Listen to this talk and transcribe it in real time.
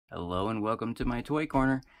Hello and welcome to my toy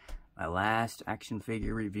corner. My last action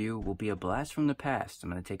figure review will be a blast from the past. I'm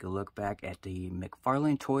going to take a look back at the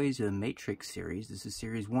McFarlane Toys The Matrix series. This is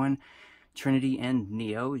series 1, Trinity and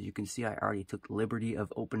Neo. As you can see, I already took the liberty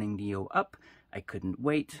of opening Neo up. I couldn't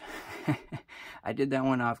wait. I did that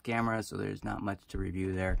one off camera, so there's not much to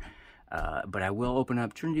review there. But I will open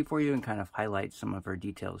up Trinity for you and kind of highlight some of her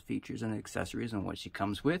details, features, and accessories and what she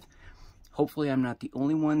comes with. Hopefully I'm not the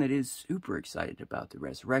only one that is super excited about the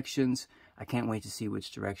resurrections. I can't wait to see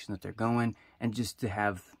which direction that they're going, and just to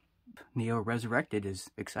have Neo resurrected is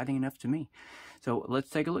exciting enough to me. So let's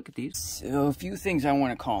take a look at these. So a few things I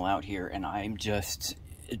want to call out here, and I'm just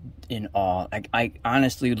in awe. I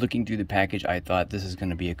honestly, looking through the package, I thought this is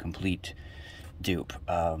going to be a complete dupe.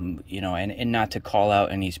 You know, and not to call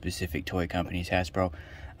out any specific toy companies, Hasbro,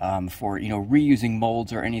 for, you know, reusing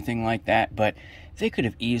molds or anything like that, but they could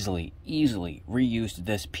have easily reused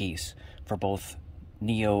this piece for both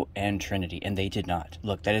Neo and Trinity, and they did not.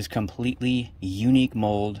 Look, that is completely unique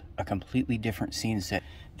mold, a completely different scene set.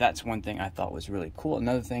 That's one thing I thought was really cool.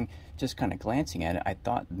 Another thing, just kind of glancing at it, I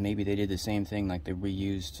thought maybe they did the same thing, like the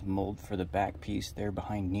reused mold for the back piece there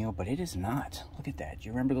behind Neo, but it is not. Look at that. Do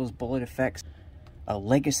you remember those bullet effects? A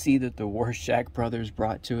legacy that the Warshak brothers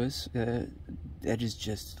brought to us. That is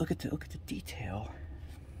just, look at the detail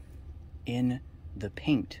in the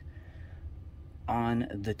paint on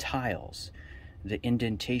the tiles, the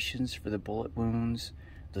indentations for the bullet wounds,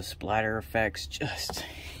 the splatter effects, just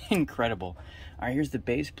incredible. All right, here's the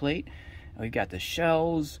base plate. We've got the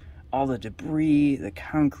shells, all the debris, the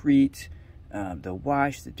concrete, the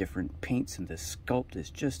wash, the different paints, and the sculpt is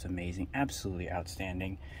just amazing, absolutely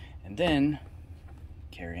outstanding. And then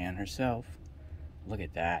Carrie Ann herself, look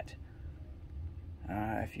at that.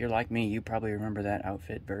 If you're like me, you probably remember that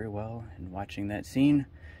outfit very well, and watching that scene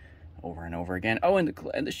over and over again. Oh, and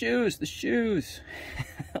the shoes, the shoes.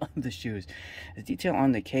 The shoes. The detail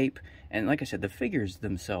on the cape, and like I said, the figures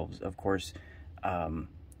themselves, of course,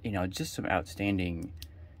 you know, just some outstanding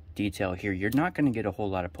detail here. You're not going to get a whole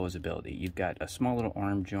lot of posability. You've got a small little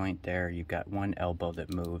arm joint there. You've got one elbow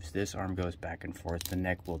that moves. This arm goes back and forth. The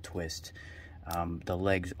neck will twist. The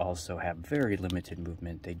legs also have very limited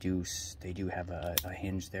movement. They do have a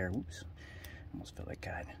hinge there. Oops, almost feel like,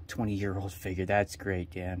 God, 20-year-old figure. That's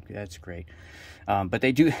great, yeah, that's great. But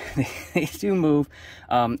they do they do move.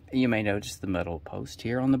 You may notice the metal post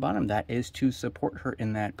here on the bottom. That is to support her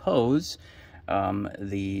in that pose.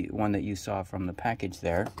 The one that you saw from the package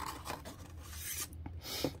there.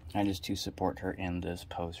 That is to support her in this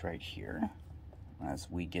pose right here. As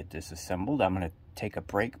we get this assembled, I'm going to take a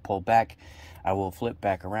break, pull back. I will flip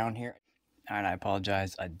back around here. And I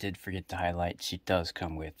apologize, I did forget to highlight, she does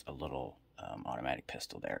come with a little automatic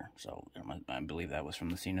pistol there. So I believe that was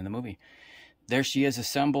from the scene in the movie. There she is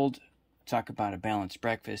assembled. Talk about a balanced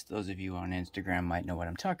breakfast. Those of you on Instagram might know what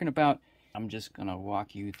I'm talking about. I'm just going to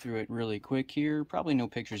walk you through it really quick here. Probably no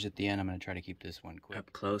pictures at the end. I'm going to try to keep this one quick.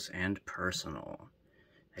 Up close and personal.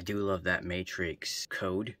 I do love that Matrix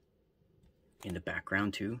code in the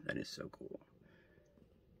background too. That is so cool.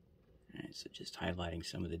 All right, so just highlighting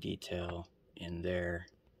some of the detail in there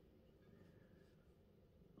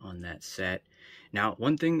on that set. Now,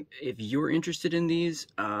 one thing, if you're interested in these,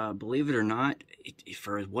 believe it or not,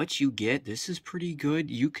 for what you get, this is pretty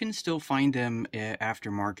good. You can still find them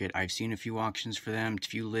aftermarket. I've seen a few auctions for them, a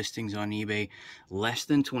few listings on eBay, less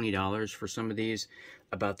than $20 for some of these.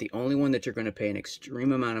 About the only one that you're going to pay an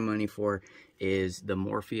extreme amount of money for is the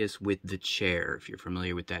Morpheus with the chair. If you're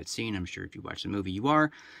familiar with that scene, I'm sure if you watch the movie you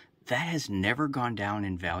are. That has never gone down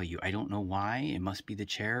in value. I don't know why. It must be the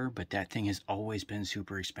chair, but that thing has always been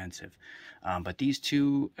super expensive. But these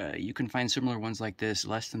two, you can find similar ones like this,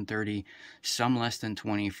 less than 30, some less than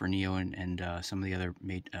 20 for Neo and some of the other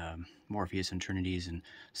Morpheus and Trinities and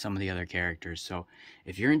some of the other characters. So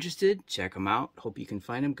if you're interested, check them out. Hope you can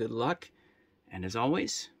find them. Good luck. And as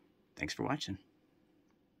always, thanks for watching.